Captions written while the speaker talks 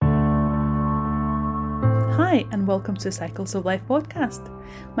Hi and welcome to Cycles of Life podcast.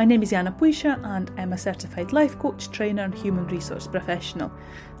 My name is Jana Puisha and I'm a certified life coach, trainer and human resource professional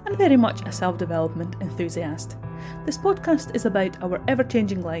and very much a self-development enthusiast. This podcast is about our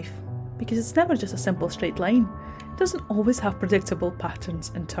ever-changing life because it's never just a simple straight line. It doesn't always have predictable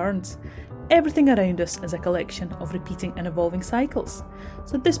patterns and turns. Everything around us is a collection of repeating and evolving cycles.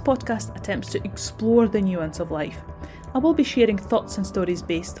 So this podcast attempts to explore the nuance of life. I will be sharing thoughts and stories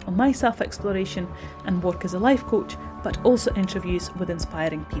based on my self-exploration and work as a life coach, but also interviews with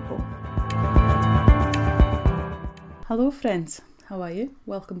inspiring people. Hello friends, how are you?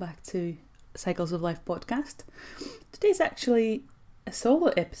 Welcome back to Cycles of Life podcast. Today's actually a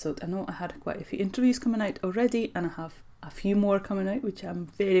solo episode. I know I had quite a few interviews coming out already and I have a few more coming out, which I'm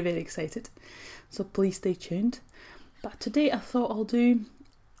very, very excited. So please stay tuned. But today I thought I'll do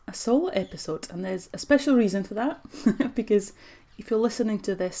a solo episode, and there's a special reason for that because if you're listening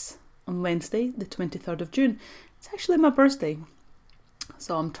to this on Wednesday, the 23rd of June, it's actually my birthday.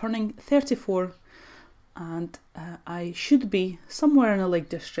 So I'm turning 34 and I should be somewhere in a Lake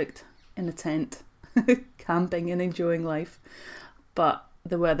District in a tent, camping and enjoying life. But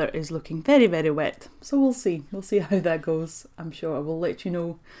the weather is looking very, very wet. So we'll see. We'll see how that goes. I'm sure I will let you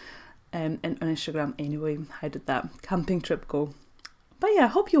know on Instagram anyway. How did that camping trip go? But yeah, I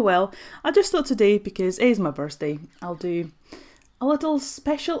hope you're well. I just thought today, because it is my birthday, I'll do a little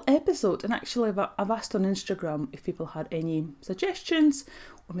special episode. And actually, I've asked on Instagram if people had any suggestions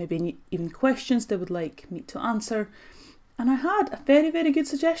or maybe any even questions they would like me to answer. And I had very, very good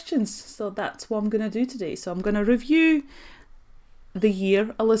suggestions. So that's what I'm going to do today. So I'm going to review the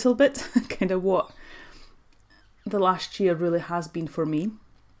year a little bit, kind of what the last year really has been for me.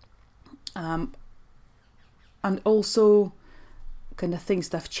 And also kind of things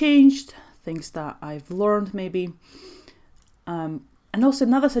that have changed, things that I've learned maybe. And also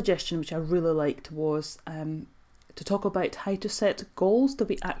another suggestion which I really liked was to talk about how to set goals that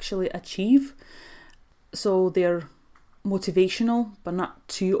we actually achieve. So they're motivational but not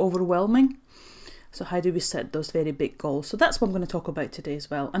too overwhelming. So how do we set those very big goals? So that's what I'm going to talk about today as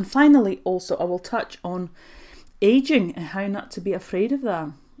well. And finally, also, I will touch on aging and how not to be afraid of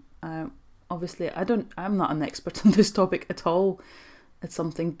that. Obviously, I'm not an expert on this topic at all. It's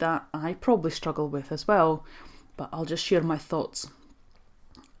something that I probably struggle with as well. But I'll just share my thoughts.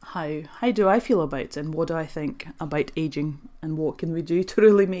 How do I feel about it and what do I think about aging and what can we do to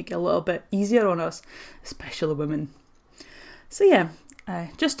really make it a little bit easier on us, especially women. So yeah,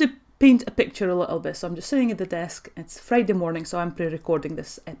 just to paint a picture a little bit. So I'm just sitting at the desk. It's Friday morning, so I'm pre-recording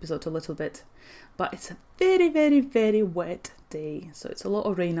this episode a little bit. But it's a very, very, very wet day. So it's a lot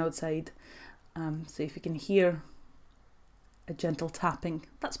of rain outside. So if you can hear a gentle tapping,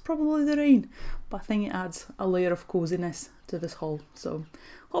 that's probably the rain. But I think it adds a layer of coziness to this haul. So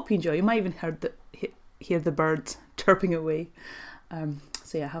hope you enjoy. You might even hear the birds chirping away.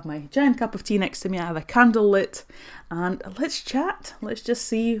 So yeah, I have my giant cup of tea next to me. I have a candle lit and let's chat. Let's just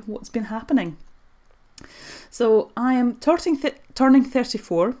see what's been happening. So I am turning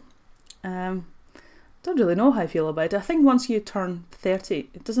 34. Don't really know how I feel about it. I think once you turn 30,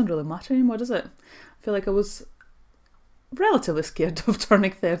 it doesn't really matter anymore, does it? I feel like I was relatively scared of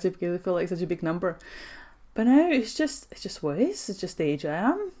turning 30 because I feel like such a big number. But now it's just what it is. It's just the age I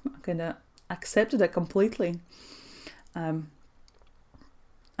am. I kind of accepted it completely. And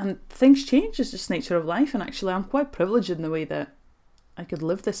things change. It's just nature of life. And actually, I'm quite privileged in the way that I could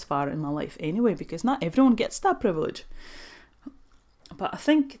live this far in my life anyway, because not everyone gets that privilege. But I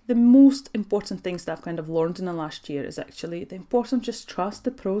think the most important things that I've kind of learned in the last year is actually the importance just trust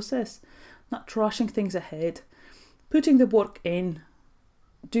the process, not rushing things ahead, putting the work in,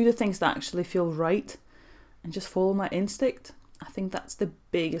 do the things that actually feel right, and just follow my instinct. I think that's the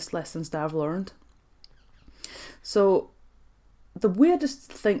biggest lessons that I've learned. So the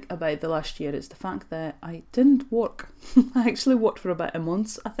weirdest thing about the last year is the fact that I didn't work. I actually worked for about a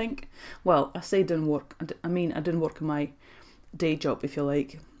month, I think. Well, I say didn't work. I mean, I didn't work in my day job, if you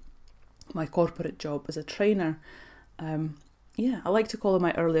like, my corporate job as a trainer. I like to call it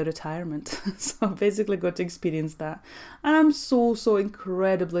my early retirement. So I basically got to experience that. And I'm so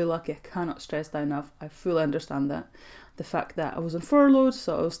incredibly lucky. I cannot stress that enough. I fully understand that. The fact that I was on furlough,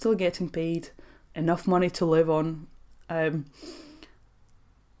 so I was still getting paid enough money to live on. And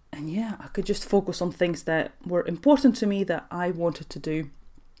yeah, I could just focus on things that were important to me that I wanted to do.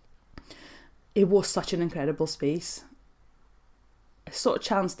 It was such an incredible space. A sort of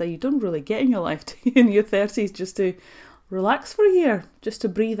chance that you don't really get in your life in your 30s, just to relax for a year, just to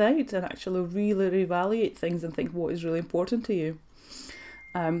breathe out and actually really reevaluate things and think what is really important to you.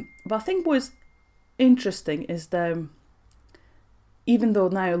 But I think what's interesting is even though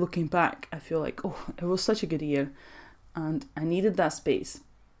now looking back, I feel like, oh, it was such a good year and I needed that space.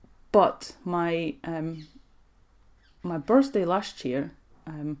 But my birthday last year,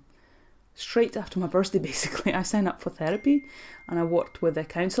 straight after my birthday basically, I signed up for therapy and I worked with a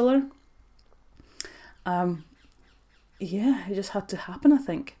counsellor. It just had to happen, I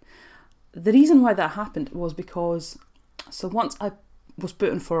think. The reason why that happened was because, so once I was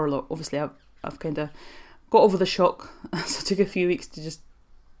put on furlough, obviously I've kind of got over the shock. So it took a few weeks to just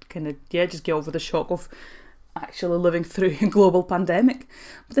get over the shock of actually living through a global pandemic.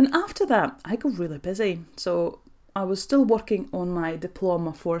 But then after that, I got really busy. So I was still working on my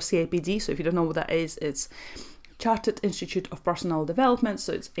diploma for CIPD. So if you don't know what that is, it's Chartered Institute of Personnel Development.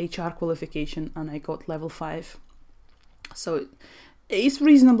 So it's HR qualification, and I got level 5. So it's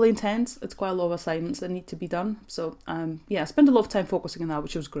reasonably intense. It's quite a lot of assignments that need to be done. So I spent a lot of time focusing on that,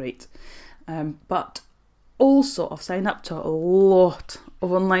 which was great. But also I've signed up to a lot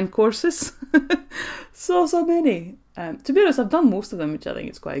of online courses. so many. To be honest, I've done most of them, which I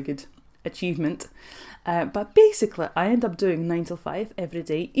think is quite a good achievement. But basically I end up doing 9 till 5 every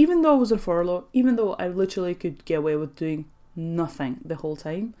day, even though I was on furlough, even though I literally could get away with doing nothing the whole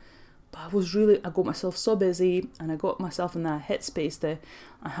time. But I got myself so busy, and I got myself in that headspace that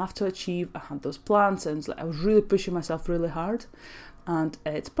I have to achieve. I had those plans, and I was really pushing myself really hard. And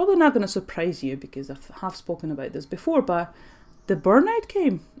it's probably not going to surprise you because I have spoken about this before, but the burnout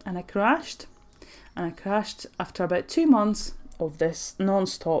came and I crashed. And I crashed after about 2 months of this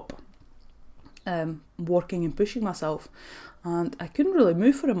non-stop working and pushing myself. And I couldn't really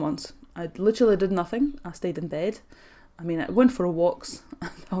move for a month. I literally did nothing. I stayed in bed. I mean, I went for walks,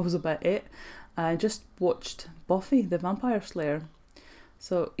 and that was about it. I just watched Buffy, the Vampire Slayer.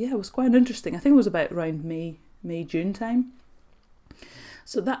 So yeah, it was quite interesting. I think it was about around May, June time.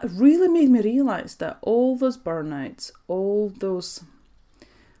 So that really made me realise that all those burnouts, all those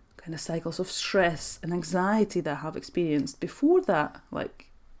kind of cycles of stress and anxiety that I have experienced before that,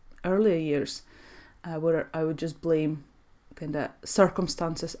 like earlier years, where I would just blame kind of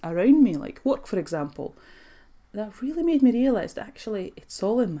circumstances around me, like work, for example. That really made me realise that actually it's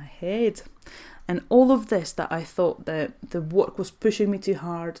all in my head. And all of this that I thought that the work was pushing me too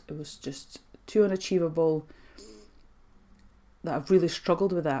hard, it was just too unachievable, that I've really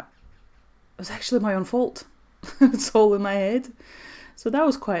struggled with that, it was actually my own fault. It's all in my head. So that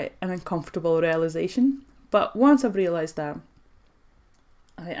was quite an uncomfortable realisation. But once I've realised that,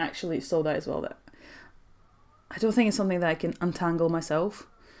 I actually saw that as well, that I don't think it's something that I can untangle myself.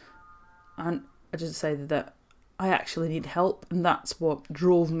 And I just decided that I actually need help, and that's what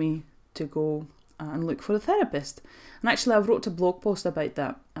drove me to go and look for a therapist. And actually I wrote a blog post about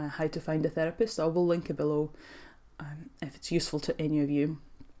that, how to find a therapist, so I will link it below if it's useful to any of you.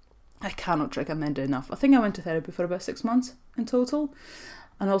 I cannot recommend it enough. I think I went to therapy for about 6 months in total.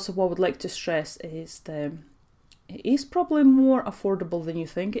 And also what I would like to stress is that it is probably more affordable than you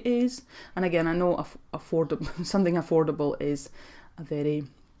think it is. And again, I know something affordable is a very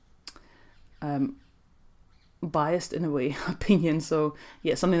biased in a way opinion. So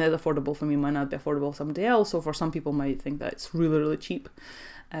yeah, something that's affordable for me might not be affordable for somebody else, or for some people might think that it's really, really cheap.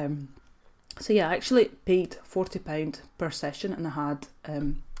 So yeah, I actually paid £40 per session, and I had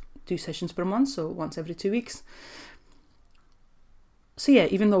 2 sessions per month, so once every 2 weeks. So yeah,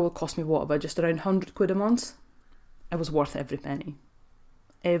 even though it cost me about just around £100 a month, it was worth every penny.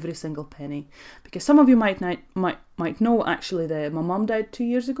 Every single penny. Because some of you might know actually that my mum died 2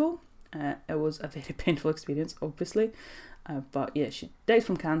 years ago. It was a very painful experience, obviously. But yeah, she died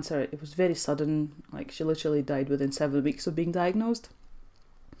from cancer. It was very sudden. Like, she literally died within 7 weeks of being diagnosed.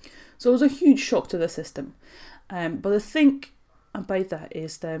 So it was a huge shock to the system. But the thing about that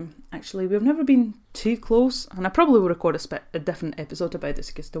is that actually we've never been too close. And I probably will record a different episode about this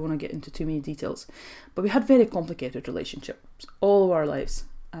because I don't want to get into too many details. But we had very complicated relationships all of our lives.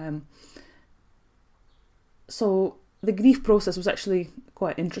 So the grief process was actually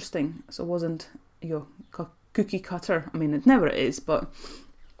quite interesting. So it wasn't, cookie cutter. I mean, it never is, but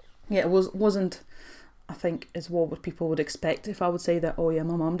yeah, it wasn't, I think, is what people would expect if I would say that, oh yeah,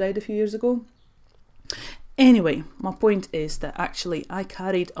 my mum died a few years ago. Anyway, my point is that actually I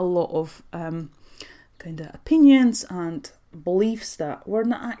carried a lot of kind of opinions and beliefs that were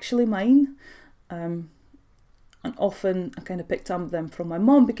not actually mine. And often I kind of picked up them from my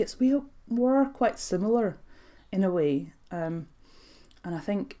mum because we were quite similar in a way. And I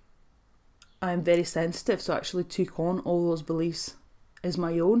think I'm very sensitive, so I actually took on all those beliefs as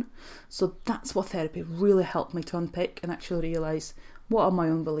my own. So that's what therapy really helped me to unpick and actually realise what are my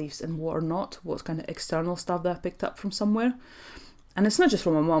own beliefs and what are not, what's kind of external stuff that I picked up from somewhere. And it's not just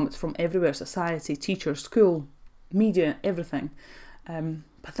from my mum, it's from everywhere, society, teachers, school, media, everything.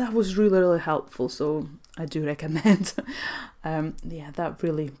 But that was really, really helpful, so I do recommend. That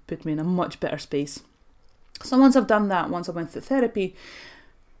really put me in a much better space. So once I've done that, once I went through therapy,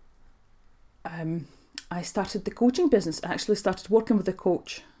 I started the coaching business. I actually started working with a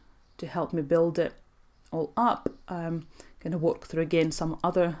coach to help me build it all up, kind of work through again some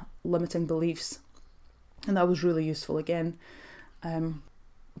other limiting beliefs, and that was really useful again.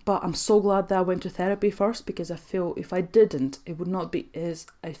 But I'm so glad that I went to therapy first, because I feel if I didn't, it would not be as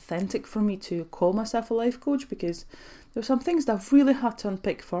authentic for me to call myself a life coach, because there were some things that I've really had to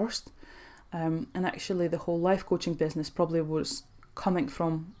unpick first. And actually the whole life coaching business probably was coming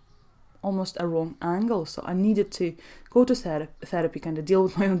from almost a wrong angle. So I needed to go to therapy, kind of deal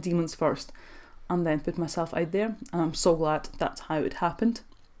with my own demons first, and then put myself out there. And I'm so glad that's how it happened.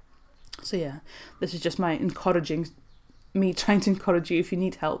 So yeah, this is just me trying to encourage you. If you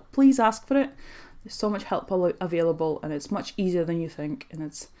need help, please ask for it. There's so much help available, and it's much easier than you think. And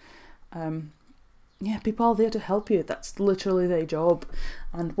it's, people are there to help you. That's literally their job.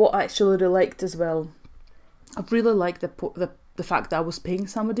 And what I actually really liked as well, I really liked the fact that I was paying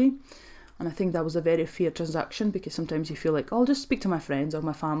somebody. And I think that was a very fair transaction, because sometimes you feel like, I'll just speak to my friends or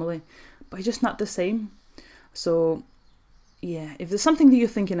my family, but it's just not the same. So yeah, if there's something that you're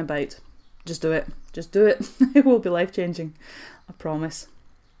thinking about, just do it. Just do it. It will be life-changing, I promise.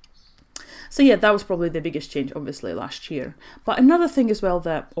 So yeah, that was probably the biggest change, obviously, last year. But another thing as well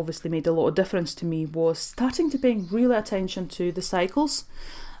that obviously made a lot of difference to me was starting to pay really attention to the cycles,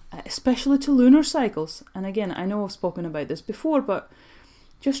 especially to lunar cycles. And again, I know I've spoken about this before, but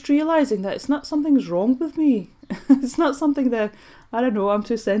just realising that it's not something's wrong with me. It's not something that, I don't know, I'm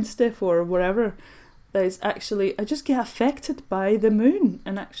too sensitive or whatever. That is actually, I just get affected by the moon.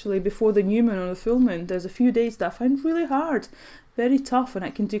 And actually before the new moon or the full moon, there's a few days that I find really hard, very tough, and I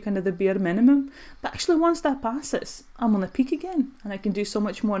can do kind of the bare minimum. But actually once that passes, I'm on the peak again, and I can do so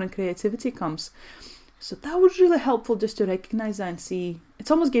much more, and creativity comes. So that was really helpful, just to recognise that and see.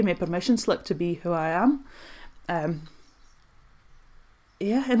 It's almost gave me a permission slip to be who I am. And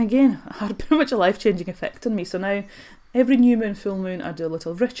again, it had pretty much a life-changing effect on me. So now, every new moon, full moon, I do a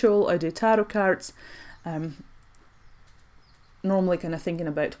little ritual, I do tarot cards. Normally kind of thinking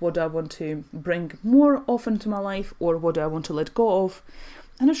about what do I want to bring more often to my life, or what do I want to let go of.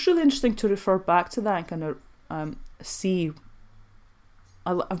 And it's really interesting to refer back to that and kind of see.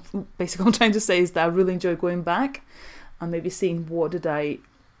 Basically, what I'm trying to say is that I really enjoy going back and maybe seeing what did I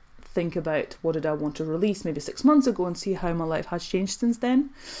think about, what did I want to release maybe 6 months ago, and see how my life has changed since then.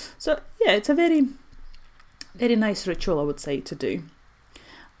 So yeah, it's a very, very nice ritual, I would say, to do.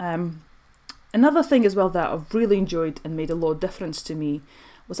 Another thing as well that I've really enjoyed and made a lot of difference to me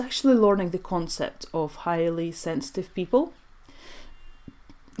was actually learning the concept of highly sensitive people.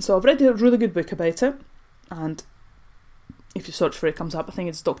 So I've read a really good book about it, and if you search for it, it comes up. I think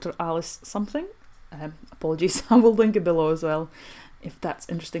it's Dr. Alice something. Apologies, I will link it below as well, if that's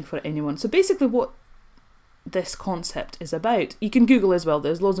interesting for anyone. So basically what this concept is about, you can Google as well,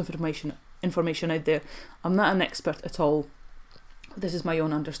 there's loads of information out there. I'm not an expert at all. This is my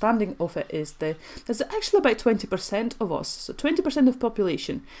own understanding of it, is there's actually about 20% of us, so 20% of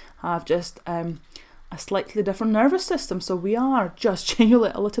population have just a slightly different nervous system. So we are just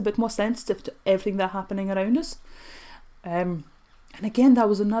genuinely a little bit more sensitive to everything that's happening around us. And again, that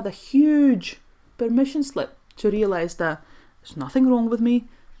was another huge permission slip to realise that there's nothing wrong with me.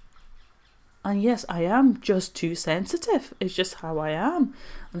 And yes, I am just too sensitive. It's just how I am.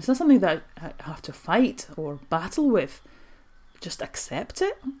 And it's not something that I have to fight or battle with. Just accept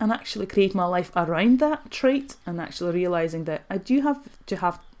it and actually create my life around that trait, and actually realising that I do have to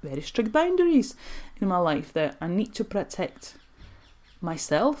have very strict boundaries in my life, that I need to protect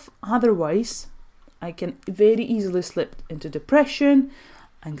myself. Otherwise, I can very easily slip into depression,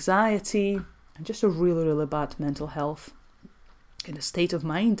 anxiety, and just a really, really bad mental health kind of state of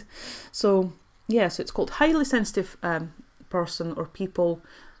mind. So yeah, so it's called highly sensitive person or people.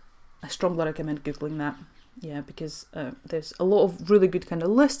 I strongly recommend Googling that. Yeah, because there's a lot of really good kind of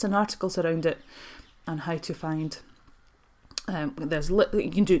lists and articles around it, and how to find. You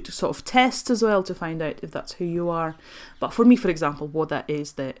can do sort of tests as well to find out if that's who you are. But for me, for example, what that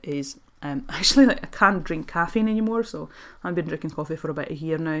is actually, like, I can't drink caffeine anymore. So I've been drinking coffee for about a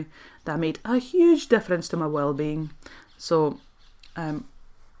year now. That made a huge difference to my well-being. So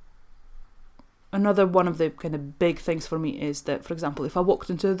another one of the kind of big things for me is that, for example, if I walked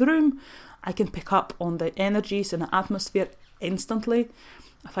into the room, I can pick up on the energies and the atmosphere instantly.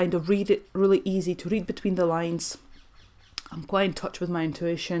 I find it really easy to read between the lines. I'm quite in touch with my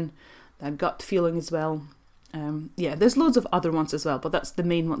intuition, that gut feeling as well. There's loads of other ones as well, but that's the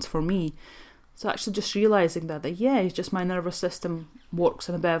main ones for me. So actually just realising that it's just my nervous system works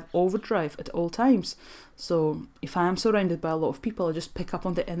in a bit of overdrive at all times. So if I am surrounded by a lot of people, I just pick up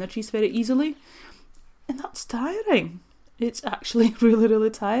on the energies very easily. And that's tiring. It's actually really,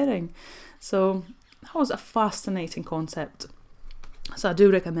 really tiring. So that was a fascinating concept. So I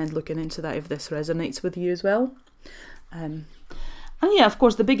do recommend looking into that if this resonates with you as well. And yeah, of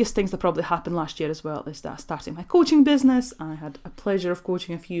course, the biggest things that probably happened last year as well is that starting my coaching business. I had a pleasure of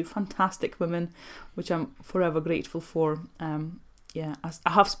coaching a few fantastic women, which I'm forever grateful for. I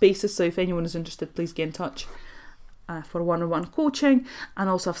have spaces, so if anyone is interested, please get in touch for one-on-one coaching. And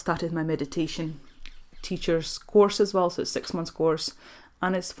also I've started my meditation teacher's course as well, so it's a 6 months course,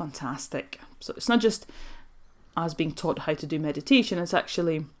 and it's fantastic. So it's not just as being taught how to do meditation, it's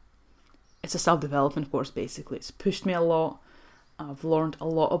a self-development course basically. It's pushed me a lot. I've learned a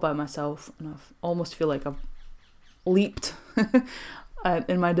lot about myself, and I've almost feel like I've leaped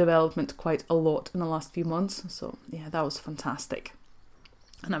in my development quite a lot in the last few months. So yeah, that was fantastic.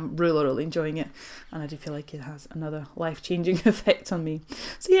 And I'm really, really enjoying it. And I do feel like it has another life-changing effect on me.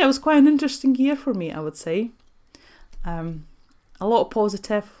 So yeah, it was quite an interesting year for me, I would say. A lot of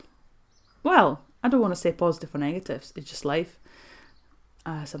positive. Well, I don't want to say positive or negatives. It's just life.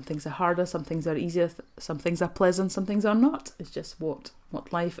 Some things are harder, some things are easier, some things are pleasant, some things are not. It's just what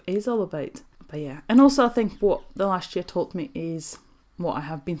life is all about. But yeah, and also I think what the last year taught me is what I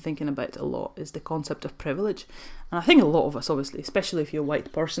have been thinking about a lot is the concept of privilege. And I think a lot of us, obviously, especially if you're a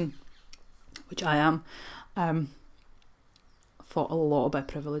white person, which I am, thought a lot about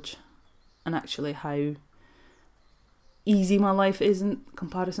privilege and actually how easy my life is in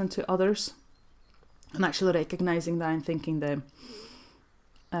comparison to others. And actually recognising that and thinking that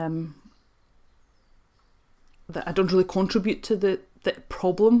I don't really contribute to the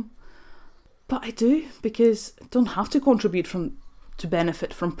problem, but I do, because I don't have to contribute to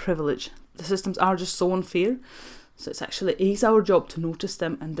benefit from privilege. The systems are just so unfair, so it is our job to notice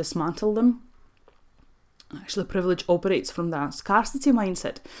them and dismantle them. Actually, privilege operates from that scarcity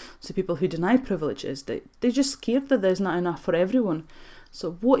mindset. So people who deny privileges, they're just scared that there's not enough for everyone.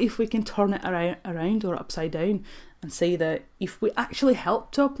 So what if we can turn it around or upside down and say that if we actually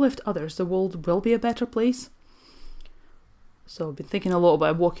help to uplift others, the world will be a better place? So I've been thinking a lot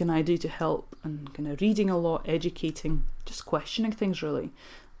about what can I do to help, and kind of reading a lot, educating, just questioning things really.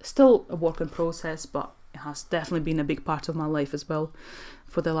 Still a work in process, but it has definitely been a big part of my life as well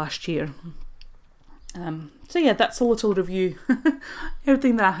for the last year. So yeah, that's a little review.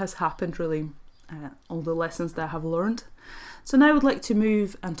 Everything that has happened really, all the lessons that I have learned. So now I would like to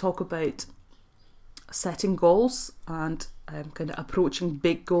move and talk about setting goals and kind of approaching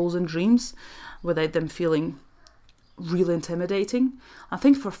big goals and dreams without them feeling really intimidating. I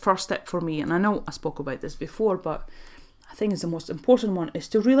think for first step for me, and I know I spoke about this before, but I think it's the most important one, is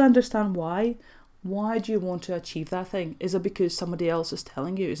to really understand why. Why do you want to achieve that thing? Is it because somebody else is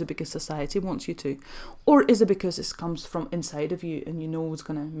telling you? Is it because society wants you to? Or is it because it comes from inside of you and you know it's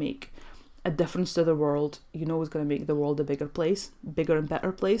going to make a difference to the world? You know it's going to make the world a bigger place, bigger and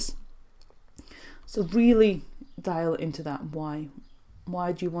better place. So really dial into that why.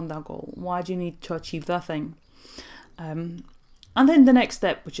 Why do you want that goal? Why do you need to achieve that thing? And then the next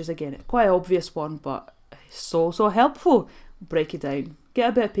step, which is again quite an obvious one, but so helpful, break it down. Get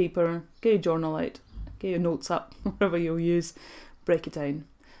a bit of paper, get your journal out, get your notes up, whatever you'll use, break it down.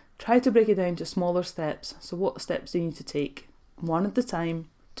 Try to break it down to smaller steps. So what steps do you need to take, one at a time,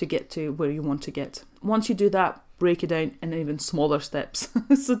 to get to where you want to get? Once you do that, break it down in even smaller steps.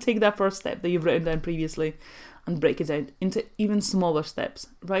 So take that first step that you've written down previously and break it down into even smaller steps.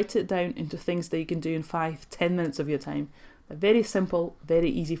 Write it down into things that you can do in 5-10 minutes of your time. They're very simple, very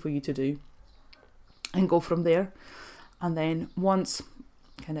easy for you to do. And go from there. And then once,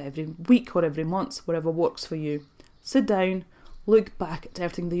 kind of every week or every month, whatever works for you, sit down, look back at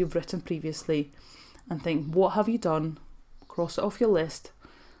everything that you've written previously and think, what have you done? Cross it off your list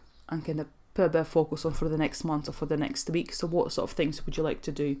and kind of put a bit of focus on for the next month or for the next week. So what sort of things would you like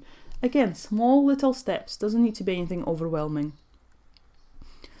to do? Again, small little steps. Doesn't need to be anything overwhelming.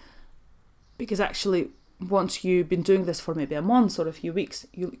 Because actually, once you've been doing this for maybe a month or a few weeks,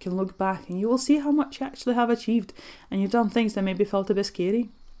 you can look back and you will see how much you actually have achieved, and you've done things that maybe felt a bit scary.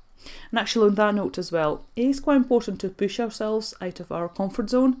 And actually on that note as well, it is quite important to push ourselves out of our comfort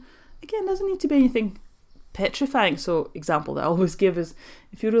zone. Again, it doesn't need to be anything petrifying. So example that I always give is,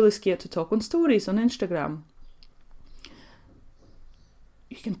 if you're really scared to talk on stories on Instagram,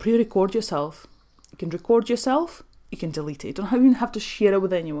 you can pre-record yourself. You can record yourself. You can delete it. You don't even have to share it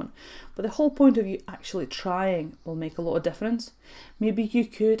with anyone. But the whole point of you actually trying will make a lot of difference. Maybe you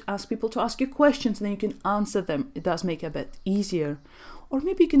could ask people to ask you questions and then you can answer them. It does make it a bit easier. Or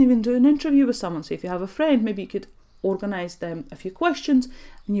maybe you can even do an interview with someone. So if you have a friend, maybe you could organise them a few questions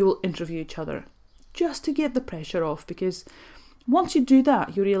and you will interview each other just to get the pressure off, because once you do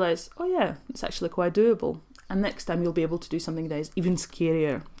that, you realise, oh yeah, it's actually quite doable. And next time you'll be able to do something that is even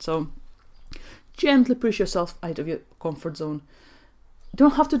scarier. So gently push yourself out of your comfort zone. You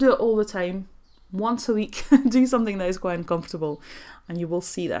don't have to do it all the time. Once a week, do something that is quite uncomfortable, and you will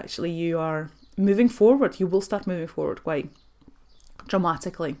see that actually you are moving forward. You will start moving forward quite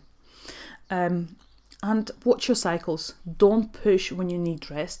dramatically. And watch your cycles. Don't push when you need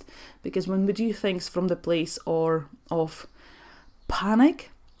rest, because when we do things from the place of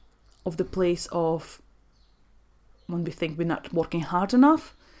panic, of the place of when we think we're not working hard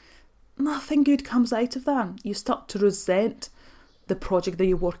enough, nothing good comes out of that. You start to resent the project that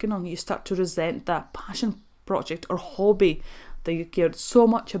you're working on. You start to resent that passion project or hobby that you cared so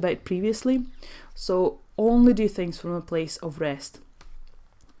much about previously. So only do things from a place of rest.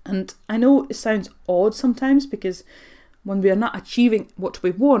 And I know it sounds odd sometimes, because when we are not achieving what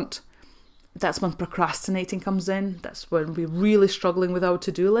we want, that's when procrastinating comes in. That's when we're really struggling with our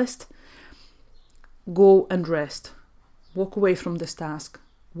to-do list. Go and rest. Walk away from this task.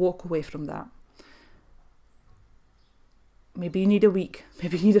 Walk away from that. Maybe you need a week,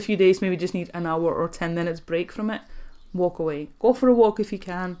 maybe you need a few days, maybe you just need an hour or 10 minutes break from it. Walk away. Go for a walk if you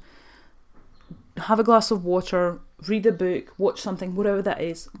can. Have a glass of water, read a book, watch something, whatever that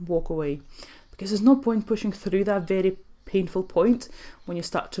is, walk away. Because there's no point pushing through that very painful point when you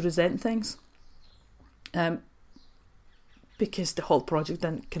start to resent things. Because the whole project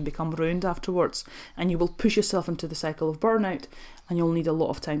then can become ruined afterwards, and you will push yourself into the cycle of burnout, and you'll need a lot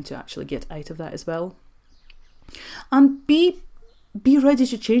of time to actually get out of that as well. And be ready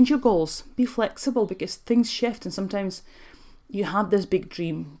to change your goals. Be flexible, because things shift, and sometimes you have this big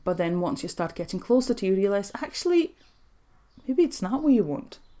dream, but then once you start getting closer to it, you realise, actually, maybe it's not what you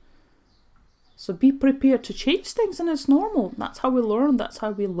want. So be prepared to change things, and it's normal. That's how we learn, that's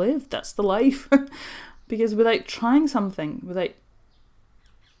how we live, that's the life. Because without trying something,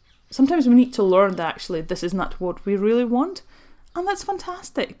 sometimes we need to learn that actually this is not what we really want. And that's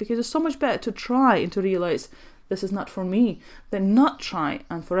fantastic, because it's so much better to try and to realise this is not for me than not try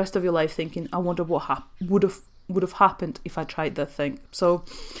and for the rest of your life thinking, I wonder what would have happened if I tried that thing. So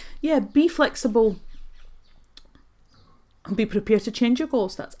yeah, be flexible and be prepared to change your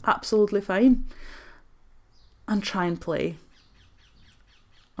goals. That's absolutely fine. And try and play.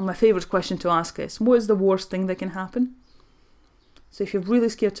 And my favourite question to ask is, what is the worst thing that can happen? So if you're really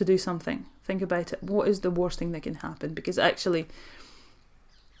scared to do something, think about it. What is the worst thing that can happen? Because actually,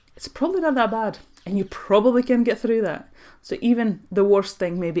 it's probably not that bad, and you probably can get through that. So even the worst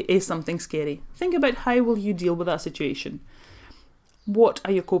thing maybe is something scary. Think about how will you deal with that situation? What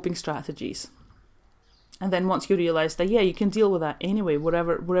are your coping strategies? And then once you realise that, yeah, you can deal with that anyway,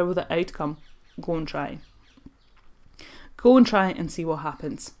 whatever the outcome, go and try. Go and try and see what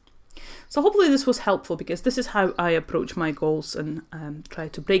happens. So hopefully this was helpful, because this is how I approach my goals and try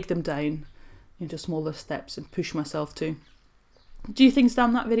to break them down into smaller steps and push myself to do things that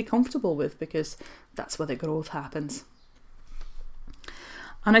I'm not very comfortable with, because that's where the growth happens.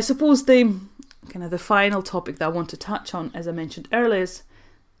 And I suppose the final topic that I want to touch on, as I mentioned earlier, is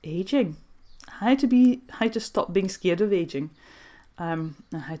aging. How to stop being scared of aging, and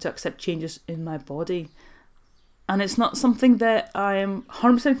how to accept changes in my body. And it's not something that I am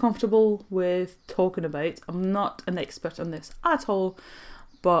 100% comfortable with talking about. I'm not an expert on this at all,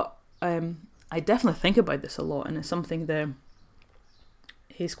 but I definitely think about this a lot, and it's something that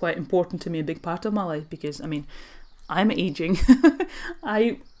is quite important to me, a big part of my life, because, I'm aging.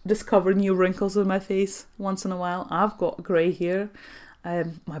 I discover new wrinkles in my face once in a while. I've got grey hair.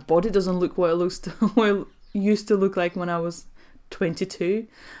 My body doesn't look what it used to look like when I was 22.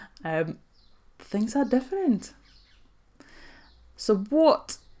 Things are different. So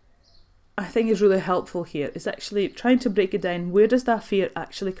what I think is really helpful here is actually trying to break it down. Where does that fear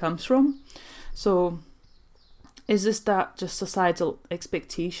actually comes from? So is this that just societal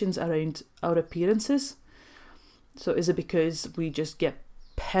expectations around our appearances? So is it because we just get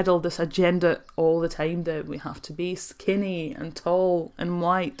peddled this agenda all the time that we have to be skinny and tall and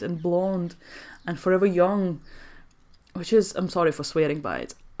white and blonde and forever young? Which is, I'm sorry for swearing, but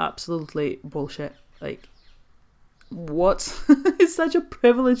it's absolutely bullshit. Like, what? It's such a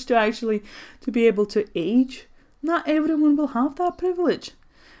privilege to be able to age. Not everyone will have that privilege.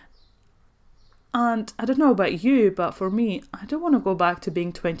 And I don't know about you, but for me, I don't want to go back to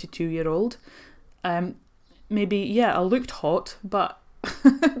being 22-year-old. Maybe, yeah, I looked hot, but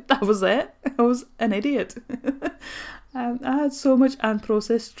that was it. I was an idiot. I had so much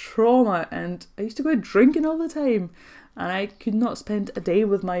unprocessed trauma, and I used to go drinking all the time. and I could not spend a day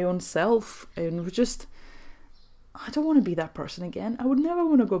with my own self, and I don't want to be that person again. I would never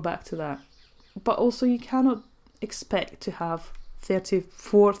want to go back to that. But also, you cannot expect to have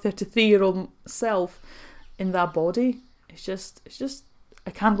 34, 33-year-old self in that body. It's just, I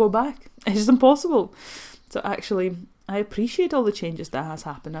can't go back. It's just impossible. So actually, I appreciate all the changes that has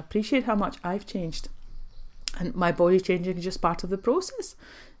happened. I appreciate how much I've changed. And my body changing is just part of the process.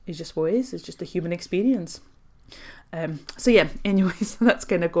 It's just what it is. It's just a human experience. So yeah, anyways, that's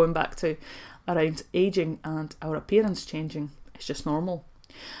kind of going back to around aging and our appearance changing. It's just normal.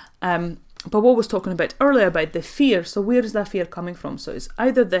 But what I was talking about earlier about the fear, so where is that fear coming from? So it's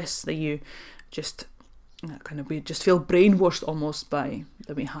either this, that you just we just feel brainwashed almost by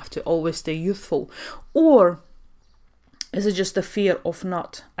that we have to always stay youthful, or is it just the fear of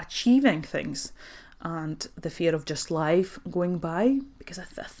not achieving things and the fear of just life going by? Because I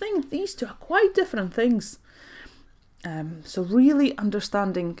think these two are quite different things. So really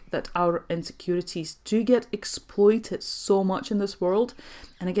understanding that our insecurities do get exploited so much in this world.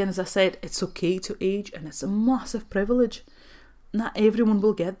 And again, as I said, it's okay to age, and it's a massive privilege. Not everyone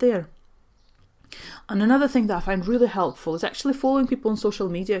will get there. And another thing that I find really helpful is actually following people on social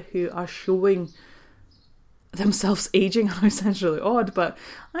media who are showing themselves aging. I know it sounds really odd, but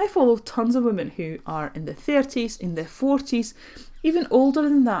I follow tons of women who are in their 30s, in their 40s, even older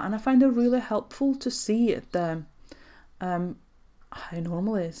than that. And I find it really helpful to see them. How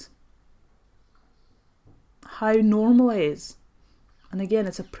normal it is. How normal it is. And again,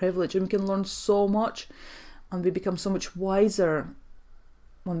 it's a privilege, and we can learn so much, and we become so much wiser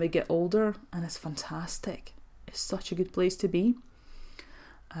when we get older, and it's fantastic. It's such a good place to be.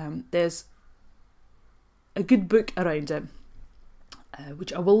 There's a good book around it,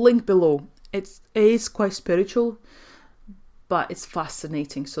 which I will link below. It is quite spiritual, but it's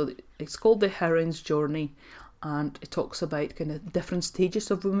fascinating. So it's called The Heroine's Journey. And it talks about kind of different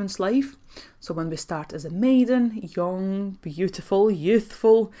stages of women's life. So when we start as a maiden, young, beautiful,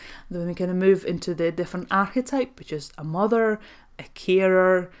 youthful, then we kind of move into the different archetype, which is a mother, a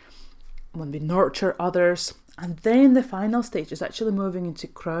carer, when we nurture others. And then the final stage is actually moving into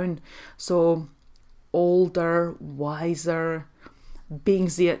crown. So older, wiser, being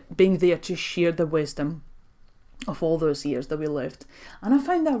there to share the wisdom of all those years that we lived. And I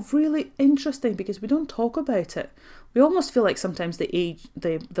find that really interesting because we don't talk about it. We almost feel like sometimes the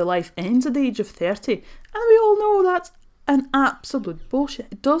life ends at the age of 30, and we all know that's an absolute bullshit.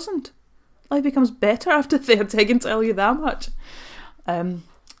 It doesn't. Life becomes better after 30, I can tell you that much.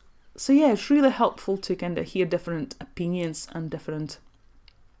 So yeah, it's really helpful to kind of hear different opinions and different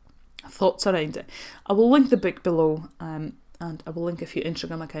thoughts around it. I will link the book below, and I will link a few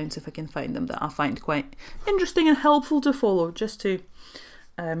Instagram accounts if I can find them that I find quite interesting and helpful to follow, just to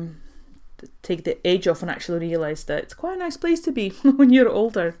take the edge off and actually realise that it's quite a nice place to be when you're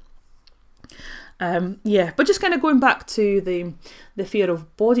older. But just kind of going back to the fear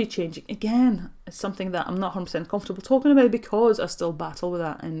of body changing, again, it's something that I'm not 100% comfortable talking about because I still battle with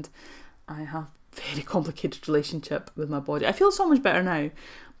that, and I have a very complicated relationship with my body. I feel so much better now,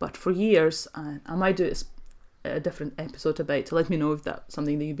 but for years, I might do a different episode about to let me know if that's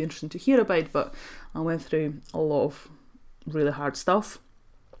something that you'd be interested to hear about, but I went through a lot of really hard stuff.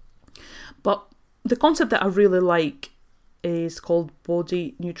 But the concept that I really like is called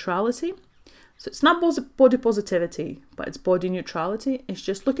body neutrality. So it's not body positivity, but it's body neutrality. It's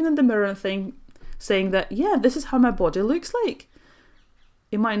just looking in the mirror and saying that, yeah, this is how my body looks like.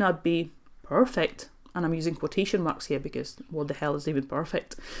 It might not be perfect, and I'm using quotation marks here because what the hell is even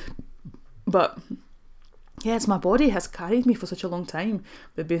perfect? But yes, my body has carried me for such a long time.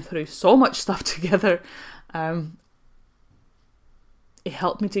 We've been through so much stuff together. It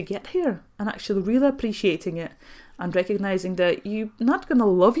helped me to get here, and actually really appreciating it and recognising that you're not going to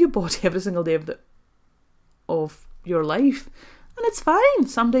love your body every single day of your life. And it's fine.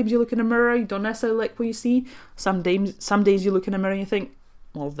 Some days you look in a mirror, you don't necessarily like what you see. Some days you look in a mirror and you think,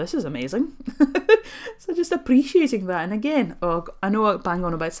 well, this is amazing. So just appreciating that. And again, I know I bang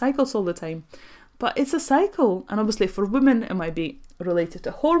on about cycles all the time, but it's a cycle. And obviously for women, it might be related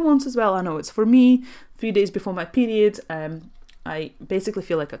to hormones as well. I know it's for me, 3 days before my period, I basically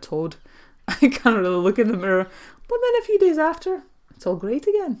feel like a toad. I can't really look in the mirror. But then a few days after, it's all great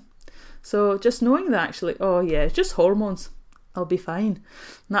again. So just knowing that actually, oh yeah, it's just hormones. I'll be fine.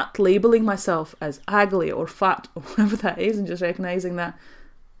 Not labelling myself as ugly or fat or whatever that is, and just recognising that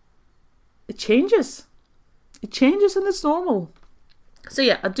it changes. It changes and it's normal. So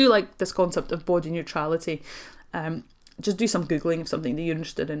yeah, I do like this concept of body neutrality. Just do some Googling of something that you're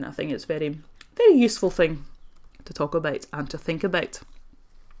interested in. I think it's very, very useful thing to talk about and to think about.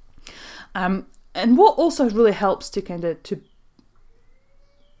 And what also really helps to kind of to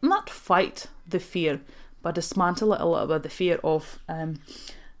not fight the fear, but dismantle it a little bit, the fear of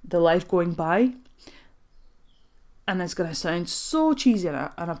the life going by. And it's going to sound so cheesy, and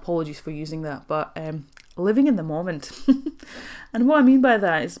apologies for using that, but living in the moment. And what I mean by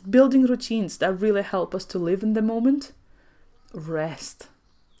that is building routines that really help us to live in the moment. Rest.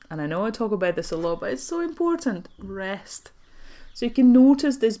 And I know I talk about this a lot, but it's so important. Rest. So you can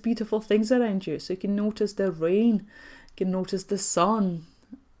notice these beautiful things around you. So you can notice the rain, you can notice the sun,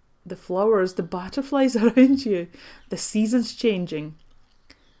 the flowers, the butterflies around you, the seasons changing.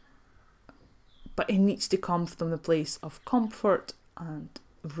 But it needs to come from the place of comfort and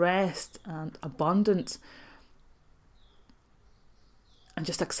rest and abundance and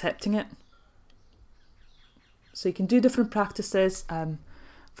just accepting it. So you can do different practices.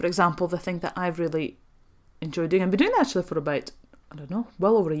 For example, the thing that I've really enjoyed doing, I've been doing that actually for about, I don't know,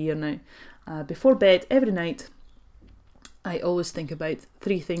 well over a year now. Before bed, every night, I always think about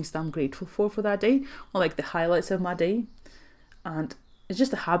 3 things that I'm grateful for that day, or like the highlights of my day. And it's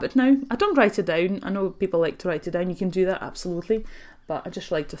just a habit now. I don't write it down. I know people like to write it down. You can do that, absolutely. But I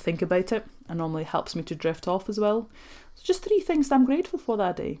just like to think about it. And normally it helps me to drift off as well. So just 3 things that I'm grateful for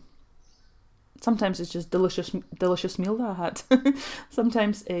that day. Sometimes it's just delicious meal that I had.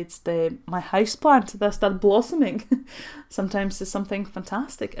 Sometimes it's my house plant that started blossoming. Sometimes it's something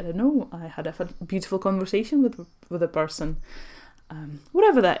fantastic. I don't know. I had a beautiful conversation with a person.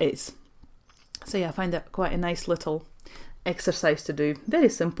 Whatever that is. So yeah, I find that quite a nice little exercise to do. Very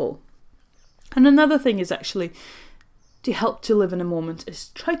simple. And another thing is actually to help to live in a moment is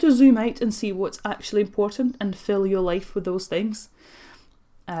try to zoom out and see what's actually important and fill your life with those things.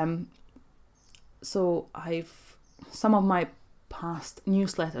 So some of my past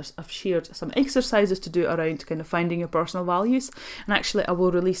newsletters, I've shared some exercises to do around kind of finding your personal values. And actually I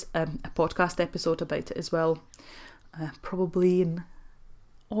will release a podcast episode about it as well, probably in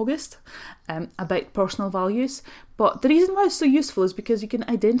August, about personal values. But the reason why it's so useful is because you can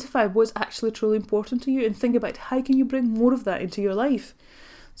identify what's actually truly important to you and think about how can you bring more of that into your life.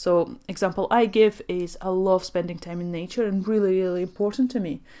 So example I give is I love spending time in nature and really, really important to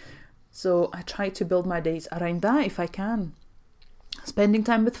me. So I try to build my days around that if I can. Spending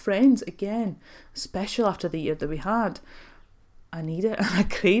time with friends, again, special after the year that we had. I need it and I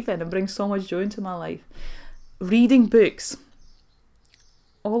crave it and it brings so much joy into my life. Reading books,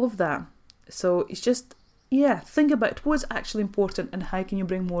 all of that. So it's just, think about what's actually important and how can you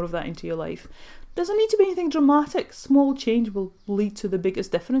bring more of that into your life. Doesn't need to be anything dramatic. Small change will lead to the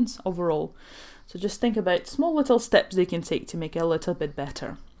biggest difference overall. So just think about small little steps they can take to make it a little bit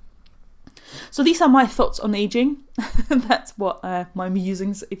better. So these are my thoughts on aging. That's what my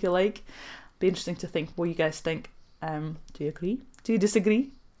musings, if you like. Be interesting to think what you guys think. Do you agree? Do you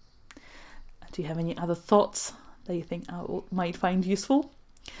disagree? Do you have any other thoughts that you think I might find useful?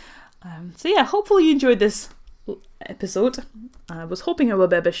 Hopefully you enjoyed this episode. I was hoping it would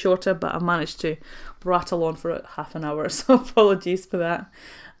be a bit shorter, but I managed to rattle on for half an hour, so apologies for that.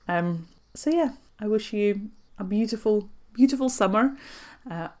 I wish you a beautiful, beautiful summer.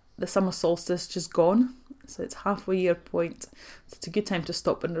 The summer solstice just gone, so it's halfway year point. So it's a good time to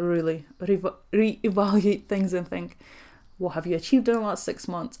stop and really re-evaluate things and think, what have you achieved in the last 6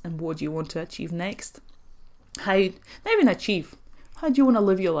 months and what do you want to achieve next? Not even achieve, how do you want to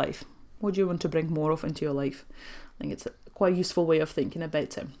live your life? What do you want to bring more of into your life? I think it's a quite useful way of thinking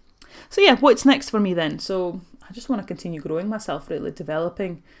about it. So what's next for me then? So I just want to continue growing myself, really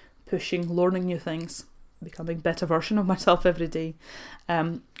developing, pushing, learning new things, becoming a better version of myself every day.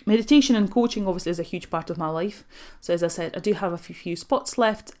 Meditation and coaching obviously is a huge part of my life. So as I said, I do have a few spots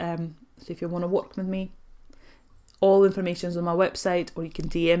left. So if you want to work with me, all information is on my website, or you can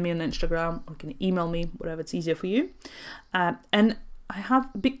DM me on Instagram, or you can email me, whatever it's easier for you. And I have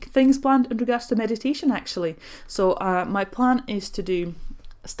big things planned in regards to meditation actually. So my plan is to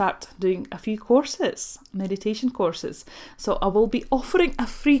start doing a few courses, meditation courses. So I will be offering a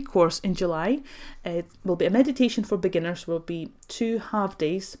free course in July. It will be a meditation for beginners. Will be 2 half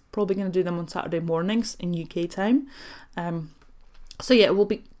days. Probably going to do them on Saturday mornings in UK time.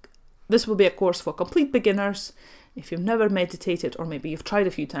 This will be a course for complete beginners. If you've never meditated, or maybe you've tried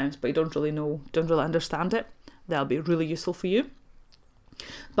a few times but you don't really understand it, that'll be really useful for you.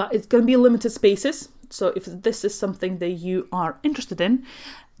 But it's going to be limited spaces. So if this is something that you are interested in,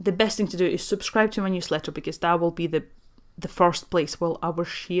 the best thing to do is subscribe to my newsletter, because that will be the first place where I will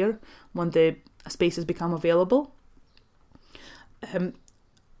share when the spaces become available. And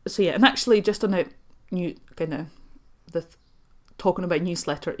actually just on a new kind of talking about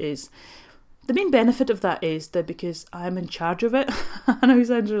newsletter is, the main benefit of that is that because I'm in charge of it, I know it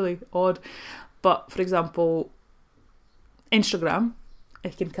sounds really odd, But for example, Instagram,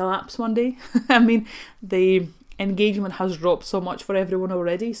 it can collapse one day. I mean, the engagement has dropped so much for everyone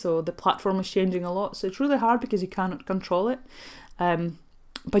already, so the platform is changing a lot, so it's really hard because you cannot control it.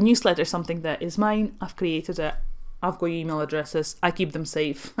 But newsletter is something that is mine. I've created it. I've got email addresses. I keep them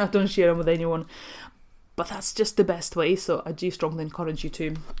safe. I don't share them with anyone. But that's just the best way, so I do strongly encourage you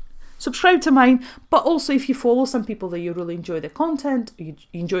to subscribe to mine. But also, if you follow some people that you really enjoy their content, you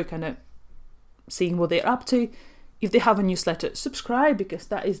enjoy kind of seeing what they're up to, if they have a newsletter, subscribe, because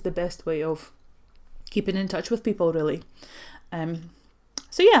that is the best way of keeping in touch with people, really.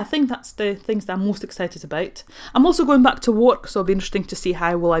 So yeah, I think that's the things that I'm most excited about. I'm also going back to work, so it'll be interesting to see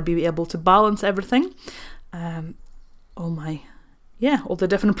how will I be able to balance everything. All the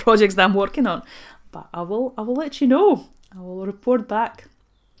different projects that I'm working on. But I will let you know. I will report back.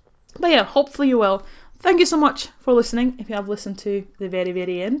 But yeah, hopefully you will. Thank you so much for listening, if you have listened to the very,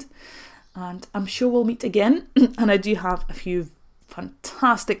 very end. And I'm sure we'll meet again. And I do have a few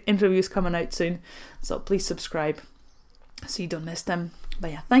fantastic interviews coming out soon. So please subscribe so you don't miss them.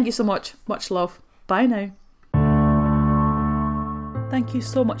 But yeah, thank you so much. Much love. Bye now. Thank you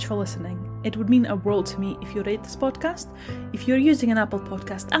so much for listening. It would mean a world to me if you rate this podcast. If you're using an Apple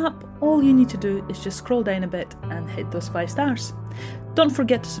Podcast app, all you need to do is just scroll down a bit and hit those 5 stars. Don't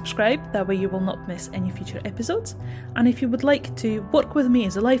forget to subscribe, that way you will not miss any future episodes. And if you would like to work with me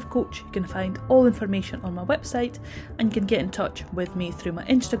as a life coach, you can find all information on my website, and you can get in touch with me through my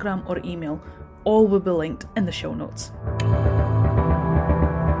Instagram or email. All will be linked in the show notes.